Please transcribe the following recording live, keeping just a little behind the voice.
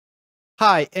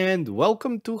Hi and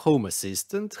welcome to Home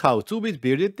Assistant How to with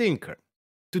Bearded Thinker.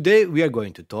 Today we are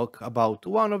going to talk about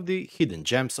one of the hidden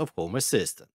gems of Home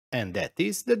Assistant, and that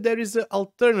is that there is an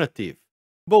alternative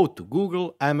both to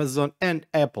Google, Amazon and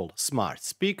Apple smart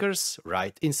speakers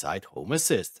right inside Home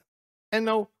Assistant. And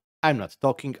no, I'm not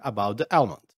talking about the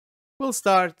Almond. We'll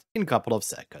start in a couple of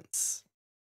seconds.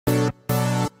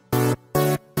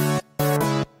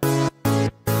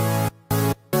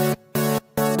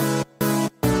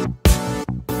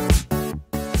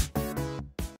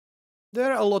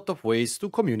 There are a lot of ways to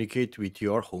communicate with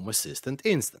your Home Assistant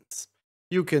instance.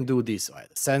 You can do this via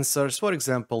the sensors, for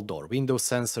example, door window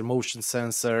sensor, motion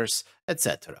sensors,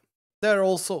 etc. There are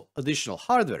also additional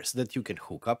hardwares that you can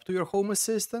hook up to your Home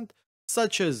Assistant,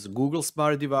 such as Google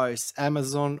Smart Device,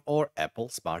 Amazon, or Apple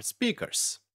Smart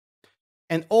Speakers.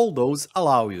 And all those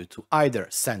allow you to either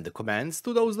send the commands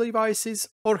to those devices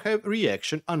or have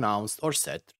reaction announced or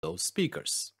set to those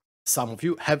speakers. Some of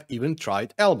you have even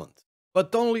tried Element,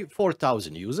 but only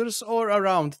 4,000 users or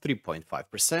around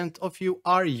 3.5% of you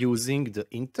are using the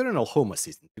internal Home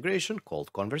Assistant integration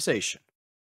called Conversation.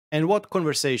 And what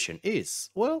Conversation is?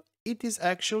 Well, it is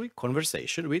actually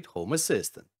conversation with Home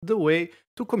Assistant, the way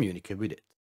to communicate with it.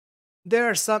 There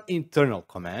are some internal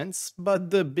commands,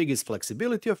 but the biggest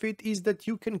flexibility of it is that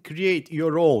you can create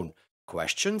your own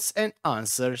questions and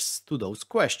answers to those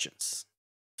questions.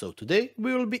 So today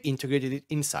we will be integrating it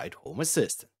inside Home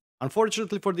Assistant.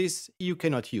 Unfortunately for this, you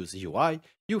cannot use UI,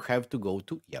 you have to go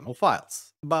to YAML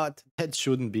files, but that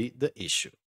shouldn't be the issue.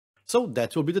 So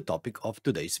that will be the topic of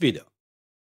today's video.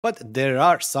 But there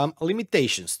are some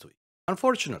limitations to it.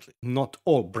 Unfortunately, not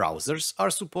all browsers are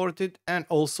supported and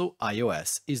also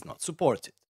iOS is not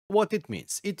supported. What it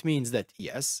means? It means that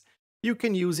yes, you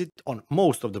can use it on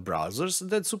most of the browsers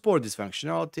that support this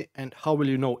functionality, and how will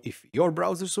you know if your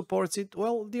browser supports it?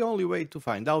 Well, the only way to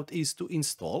find out is to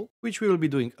install, which we will be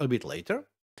doing a bit later,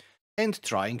 and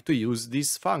trying to use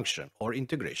this function or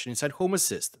integration inside Home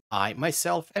Assistant. I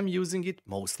myself am using it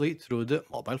mostly through the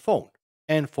mobile phone.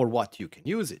 And for what you can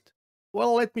use it?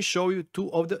 Well, let me show you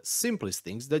two of the simplest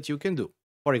things that you can do.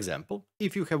 For example,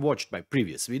 if you have watched my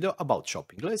previous video about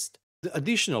shopping list, the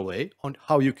additional way on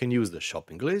how you can use the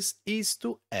shopping list is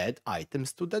to add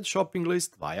items to that shopping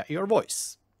list via your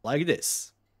voice, like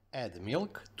this. Add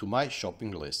milk to my shopping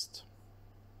list.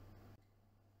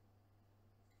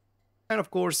 And of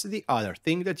course, the other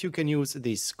thing that you can use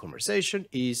this conversation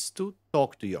is to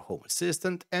talk to your Home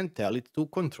Assistant and tell it to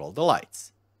control the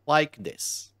lights, like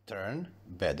this. Turn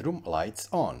bedroom lights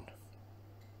on.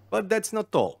 But that's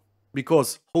not all.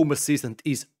 Because Home Assistant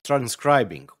is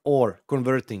transcribing or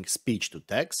converting speech to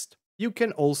text, you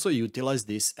can also utilize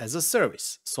this as a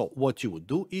service. So what you would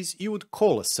do is you would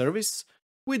call a service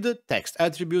with the text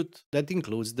attribute that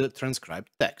includes the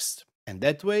transcribed text. And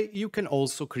that way you can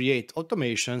also create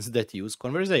automations that use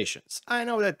conversations. I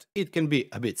know that it can be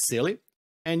a bit silly,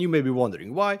 and you may be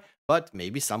wondering why, but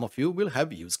maybe some of you will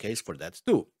have use case for that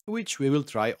too, which we will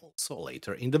try also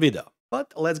later in the video.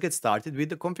 But let's get started with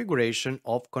the configuration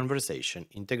of conversation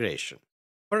integration.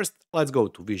 First, let's go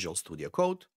to Visual Studio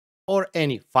Code or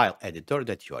any file editor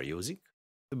that you are using.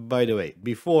 By the way,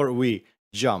 before we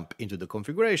jump into the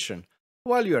configuration,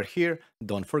 while you are here,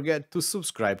 don't forget to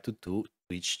subscribe to two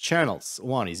Twitch channels.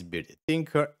 One is Bearded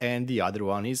Thinker and the other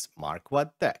one is Mark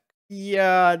What Tech.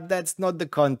 Yeah, that's not the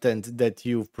content that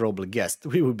you've probably guessed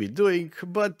we will be doing,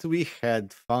 but we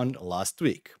had fun last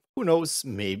week. Who knows,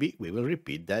 maybe we will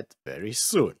repeat that very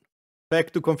soon.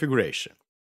 Back to configuration.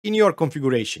 In your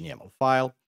configuration YAML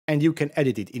file, and you can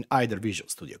edit it in either Visual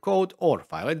Studio Code or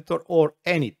File Editor or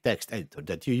any text editor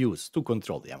that you use to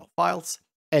control the YAML files,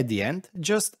 at the end,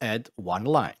 just add one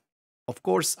line. Of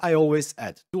course, I always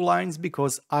add two lines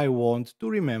because I want to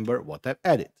remember what I've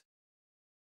added.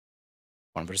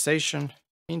 Conversation,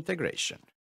 integration.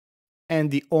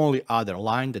 And the only other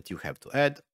line that you have to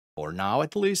add, for now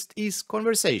at least, is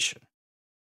conversation.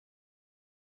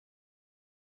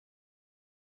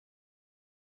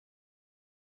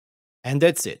 And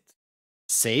that's it.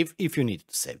 Save if you need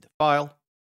to save the file.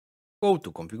 Go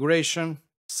to configuration,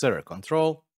 server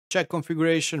control, check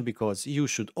configuration because you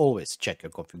should always check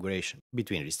your configuration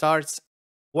between restarts.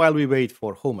 While we wait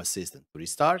for Home Assistant to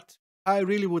restart, I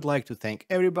really would like to thank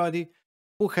everybody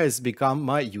who has become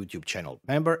my YouTube channel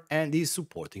member and is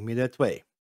supporting me that way.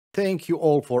 Thank you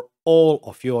all for all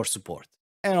of your support.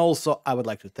 And also I would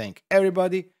like to thank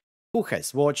everybody who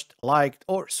has watched, liked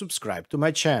or subscribed to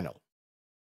my channel.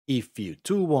 If you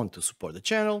too want to support the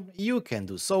channel, you can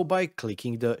do so by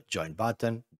clicking the join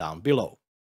button down below.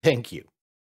 Thank you.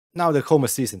 Now that Home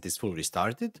Assistant is fully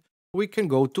restarted, we can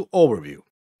go to Overview.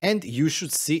 And you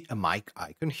should see a mic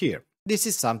icon here. This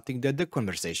is something that the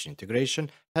conversation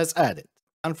integration has added.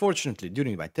 Unfortunately,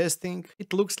 during my testing,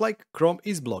 it looks like Chrome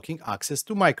is blocking access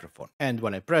to microphone, and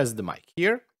when I press the mic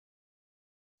here,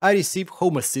 I receive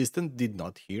Home Assistant did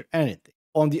not hear anything.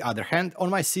 On the other hand, on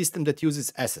my system that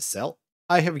uses SSL,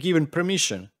 I have given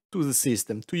permission to the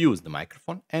system to use the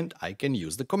microphone and I can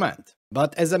use the command.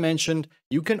 But as I mentioned,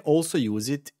 you can also use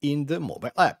it in the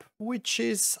mobile app, which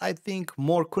is, I think,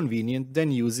 more convenient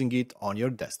than using it on your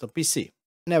desktop PC.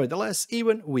 Nevertheless,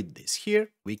 even with this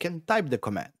here, we can type the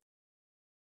command.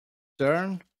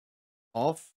 Turn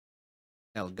off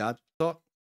Elgato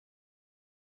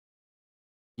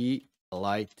E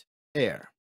light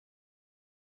air.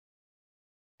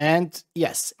 And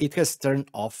yes, it has turned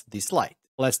off this light.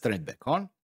 Let's turn it back on.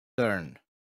 Turn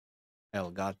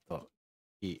Elgato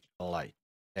E light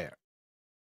air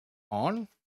on.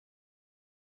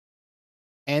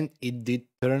 And it did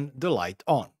turn the light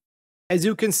on. As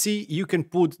you can see, you can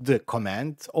put the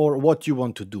command or what you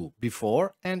want to do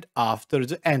before and after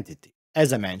the entity.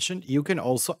 As I mentioned, you can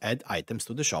also add items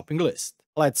to the shopping list.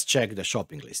 Let's check the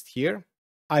shopping list here.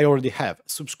 I already have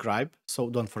subscribe, so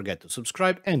don't forget to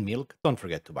subscribe, and milk, don't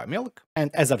forget to buy milk. And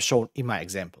as I've shown in my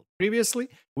example previously,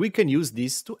 we can use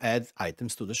this to add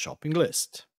items to the shopping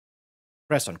list.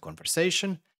 Press on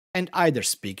conversation and either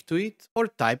speak to it or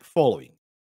type following.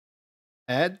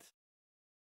 Add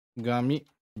gummy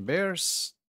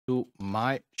bears to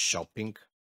my shopping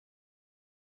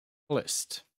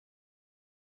list.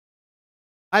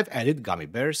 I've added gummy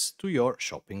bears to your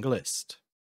shopping list.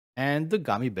 And the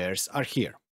gummy bears are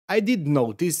here. I did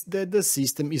notice that the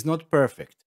system is not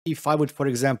perfect. If I would, for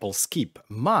example, skip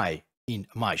my in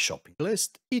my shopping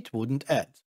list, it wouldn't add.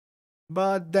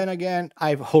 But then again,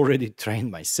 I've already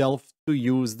trained myself to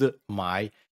use the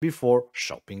my before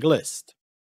shopping list.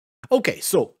 Okay,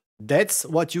 so that's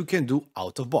what you can do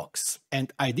out of box.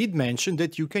 And I did mention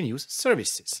that you can use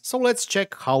services. So let's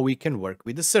check how we can work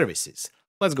with the services.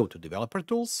 Let's go to Developer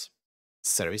Tools,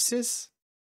 Services,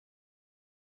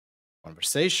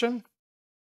 Conversation.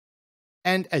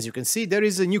 And as you can see, there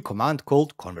is a new command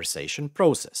called Conversation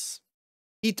Process.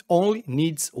 It only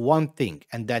needs one thing,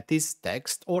 and that is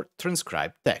text or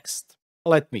transcribed text.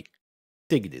 Let me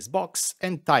tick this box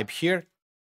and type here,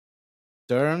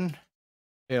 turn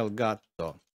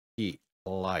Elgato E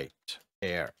light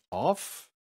air off,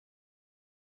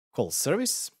 call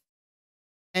service,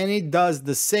 and it does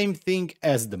the same thing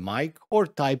as the mic or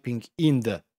typing in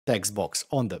the text box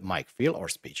on the mic field or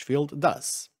speech field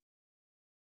does.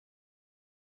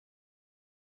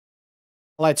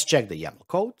 Let's check the YAML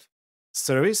code.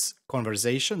 Service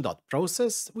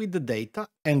conversation.process with the data,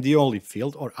 and the only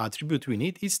field or attribute we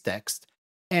need is text,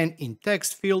 and in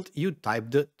text field you type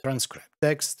the transcribed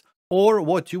text or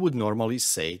what you would normally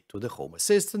say to the Home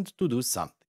Assistant to do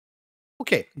something.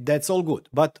 Okay, that's all good,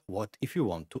 but what if you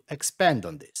want to expand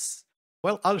on this?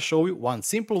 Well, I'll show you one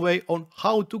simple way on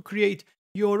how to create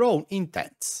your own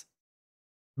intents.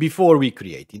 Before we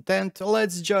create intent,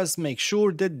 let's just make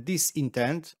sure that this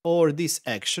intent or this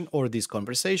action or this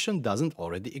conversation doesn't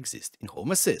already exist in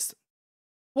Home Assistant.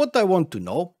 What I want to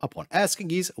know upon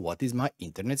asking is what is my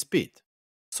internet speed.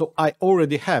 So I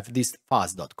already have this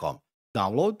fast.com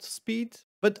download speed,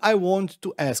 but I want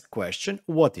to ask question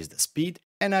what is the speed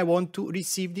and I want to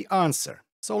receive the answer.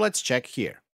 So let's check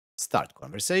here. Start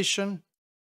conversation.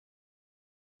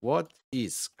 What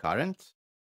is current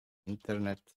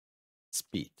internet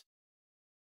speed?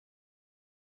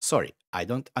 Sorry, I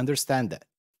don't understand that.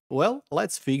 Well,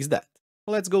 let's fix that.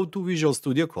 Let's go to Visual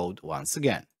Studio Code once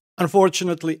again.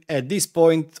 Unfortunately, at this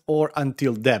point or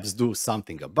until devs do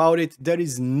something about it, there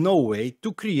is no way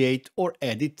to create or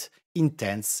edit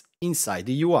intents inside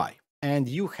the UI. And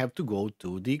you have to go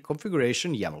to the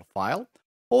configuration YAML file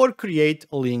or create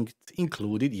a linked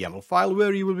included YAML file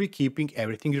where you will be keeping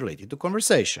everything related to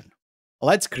conversation.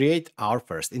 Let's create our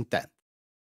first intent.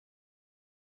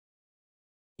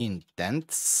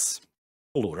 Intents,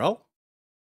 plural,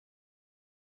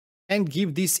 and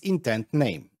give this intent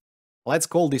name. Let's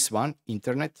call this one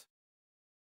internet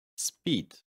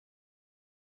speed.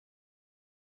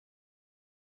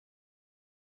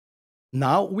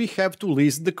 Now we have to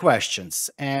list the questions,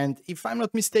 and if I'm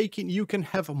not mistaken, you can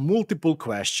have multiple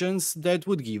questions that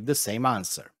would give the same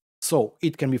answer. So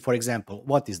it can be, for example,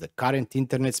 what is the current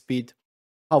internet speed,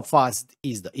 how fast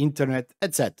is the internet,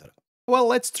 etc. Well,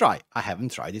 let's try. I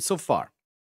haven't tried it so far.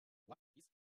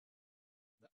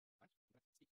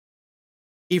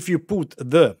 If you put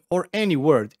the or any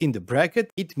word in the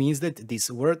bracket, it means that this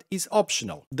word is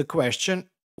optional. The question,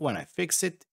 when I fix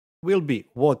it, will be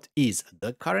what is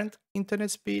the current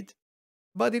internet speed?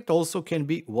 but it also can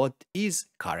be what is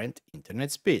current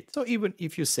internet speed. So even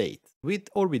if you say it with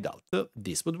or without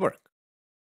this would work.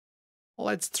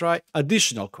 Let's try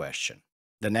additional question.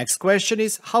 The next question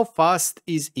is how fast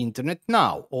is internet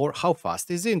now, or how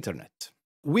fast is internet?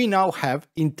 We now have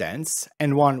intents,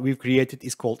 and one we've created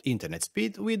is called internet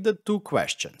speed with the two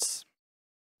questions.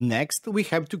 Next, we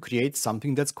have to create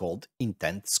something that's called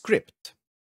intent script.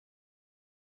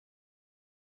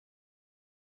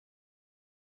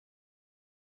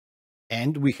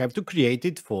 And we have to create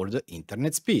it for the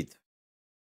internet speed.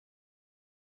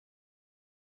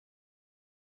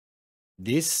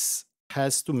 This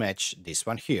has to match this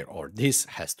one here, or this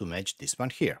has to match this one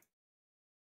here.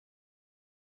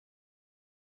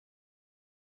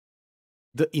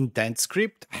 The intent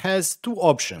script has two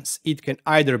options. It can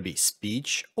either be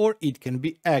speech or it can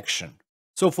be action.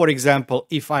 So for example,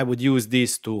 if I would use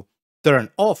this to turn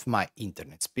off my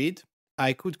internet speed,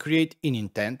 I could create an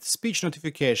intent speech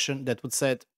notification that would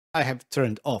say I have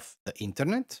turned off the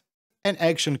internet. An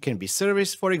action can be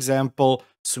service, for example,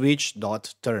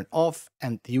 switch.turnoff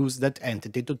and use that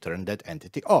entity to turn that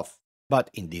entity off. But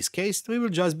in this case, we will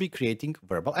just be creating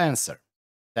verbal answer.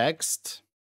 Text.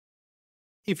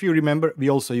 If you remember, we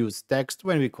also use text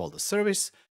when we call the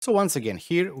service. So once again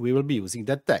here, we will be using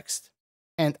that text.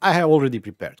 And I have already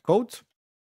prepared code.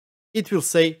 It will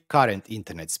say current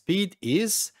internet speed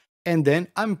is, and then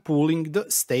I'm pulling the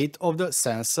state of the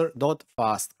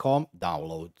sensor.fastcom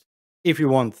download. If you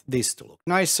want this to look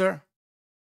nicer,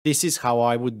 this is how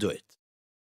I would do it.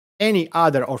 Any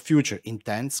other or future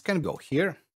intents can go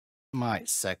here. My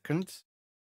second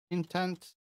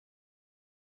intent.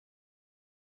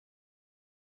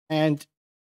 And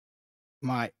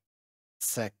my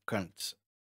second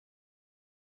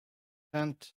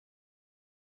intent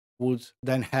would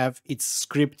then have its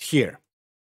script here.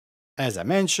 As I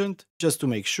mentioned, just to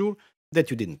make sure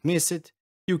that you didn't miss it,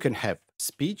 you can have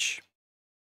speech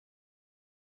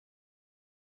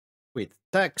with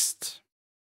text,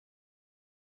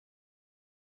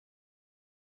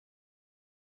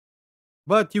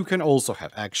 but you can also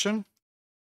have action,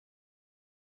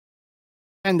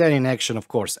 and then in action, of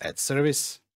course, add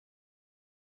service,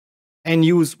 and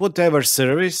use whatever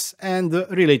service and the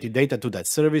related data to that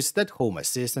service that Home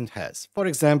Assistant has. For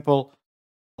example,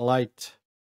 light.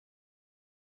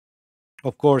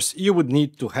 Of course, you would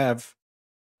need to have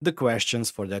the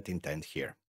questions for that intent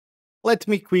here. Let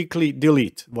me quickly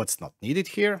delete what's not needed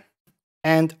here.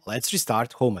 And let's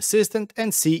restart Home Assistant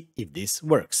and see if this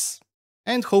works.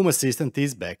 And Home Assistant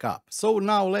is back up. So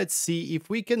now let's see if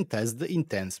we can test the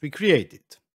intents we created.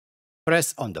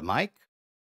 Press on the mic.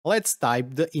 Let's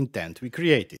type the intent we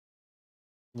created.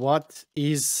 What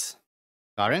is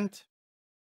current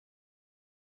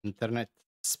internet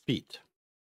speed?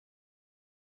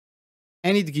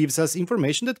 And it gives us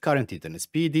information that current internet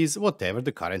speed is whatever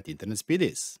the current internet speed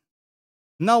is.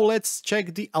 Now let's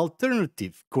check the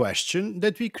alternative question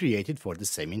that we created for the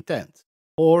same intent,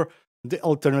 or the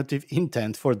alternative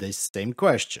intent for this same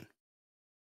question.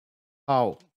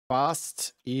 How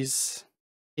fast is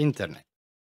internet?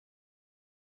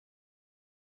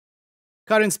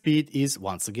 Current speed is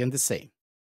once again the same.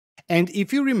 And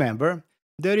if you remember,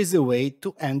 there is a way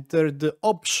to enter the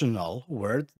optional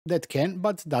word that can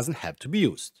but doesn't have to be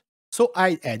used. So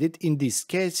I added in this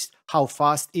case, how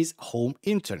fast is home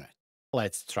internet?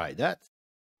 Let's try that.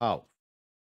 How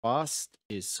fast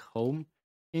is home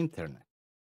internet?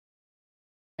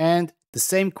 And the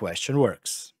same question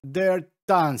works. There are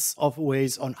tons of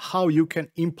ways on how you can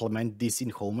implement this in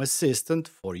Home Assistant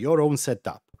for your own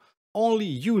setup. Only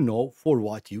you know for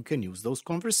what you can use those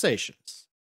conversations.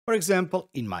 For example,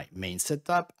 in my main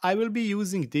setup, I will be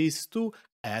using this to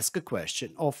ask a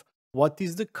question of what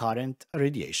is the current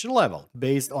radiation level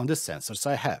based on the sensors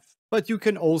I have. But you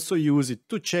can also use it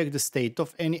to check the state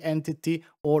of any entity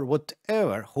or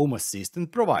whatever Home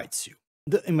Assistant provides you.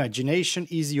 The imagination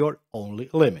is your only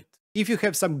limit. If you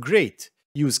have some great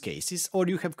use cases or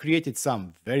you have created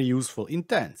some very useful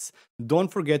intents,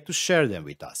 don't forget to share them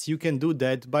with us. You can do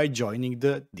that by joining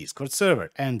the Discord server.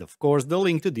 And of course, the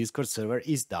link to Discord server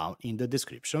is down in the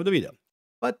description of the video.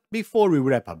 But before we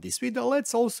wrap up this video,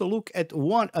 let's also look at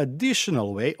one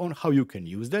additional way on how you can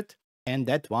use that. And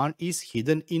that one is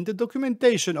hidden in the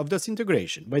documentation of this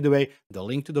integration. By the way, the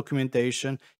link to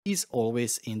documentation is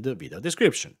always in the video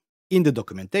description. In the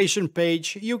documentation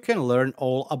page, you can learn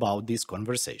all about this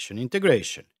conversation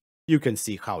integration. You can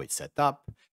see how it's set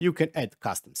up, you can add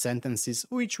custom sentences,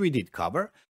 which we did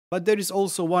cover, but there is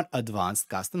also one advanced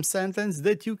custom sentence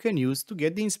that you can use to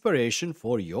get the inspiration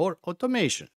for your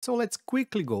automation. So let's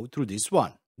quickly go through this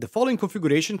one. The following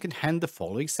configuration can handle the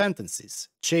following sentences.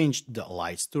 Change the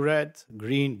lights to red,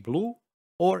 green, blue,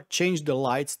 or change the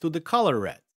lights to the color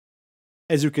red.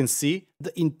 As you can see,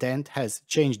 the intent has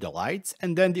changed the lights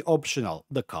and then the optional,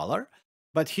 the color.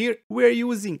 But here we're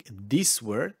using this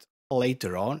word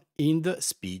later on in the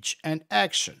speech and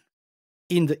action.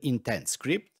 In the intent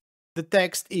script, the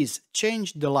text is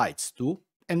change the lights to,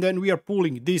 and then we are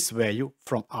pulling this value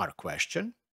from our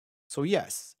question. So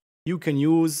yes, you can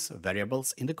use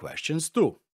variables in the questions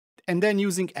too. And then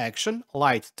using action,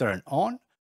 light turn on,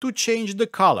 to change the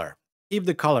color. If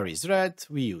the color is red,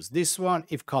 we use this one.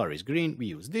 If color is green, we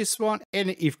use this one.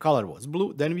 And if color was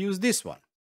blue, then we use this one.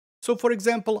 So for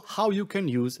example, how you can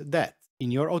use that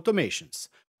in your automations?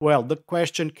 Well, the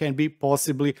question can be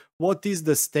possibly, what is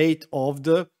the state of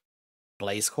the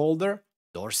placeholder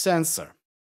door sensor?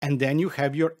 And then you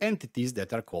have your entities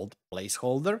that are called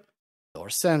placeholder door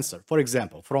sensor. For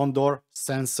example, front door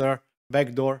sensor,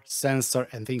 back door sensor,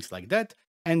 and things like that.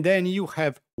 And then you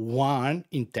have one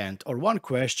intent or one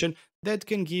question that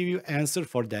can give you answer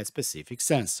for that specific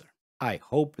sensor. I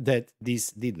hope that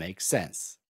this did make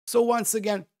sense. So once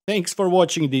again, thanks for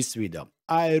watching this video.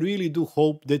 I really do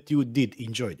hope that you did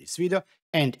enjoy this video,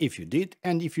 and if you did,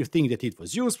 and if you think that it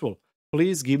was useful,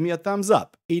 please give me a thumbs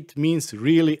up. It means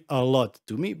really a lot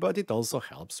to me, but it also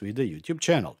helps with the YouTube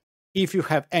channel. If you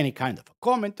have any kind of a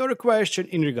comment or a question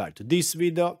in regard to this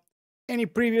video, any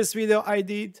previous video I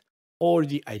did, or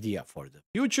the idea for the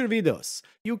future videos,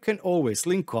 you can always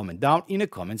link comment down in the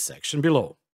comment section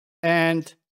below.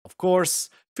 And of course,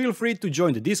 feel free to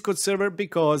join the Discord server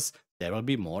because there will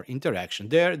be more interaction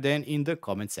there than in the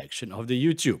comment section of the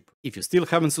YouTube. If you still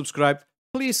haven't subscribed,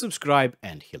 please subscribe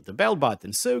and hit the bell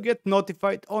button so you get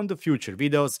notified on the future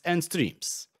videos and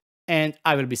streams. And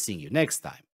I will be seeing you next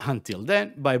time. Until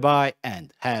then, bye bye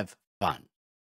and have